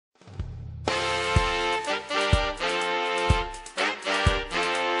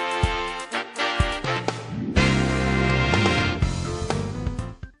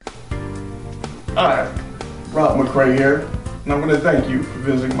Hi, Rob McCray here, and I'm going to thank you for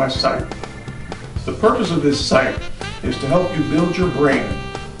visiting my site. The purpose of this site is to help you build your brand,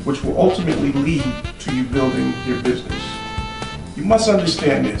 which will ultimately lead to you building your business. You must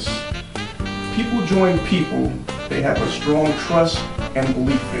understand this. People join people they have a strong trust and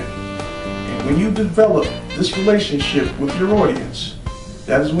belief in. And when you develop this relationship with your audience,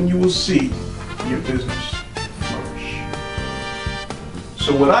 that is when you will see your business flourish.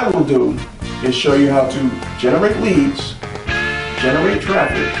 So what I will do is show you how to generate leads, generate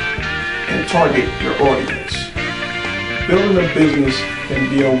traffic, and target your audience. Building a business can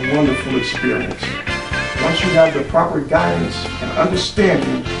be a wonderful experience once you have the proper guidance and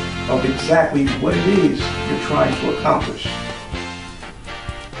understanding of exactly what it is you're trying to accomplish.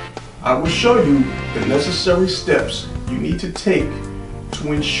 I will show you the necessary steps you need to take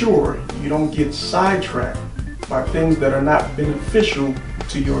to ensure you don't get sidetracked by things that are not beneficial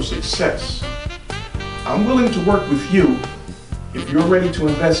to your success. I'm willing to work with you if you're ready to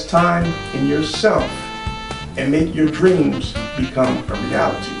invest time in yourself and make your dreams become a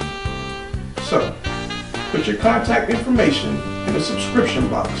reality. So, put your contact information in the subscription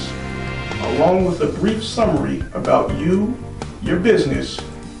box, along with a brief summary about you, your business,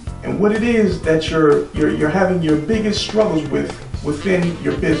 and what it is that you're having your biggest struggles with within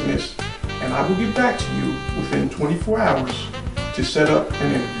your business, and I will get back to you within 24 hours to set up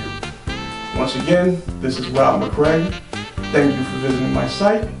an interview. Once again, this is Rob McCray. Thank you for visiting my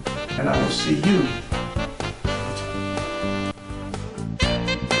site, and I will see you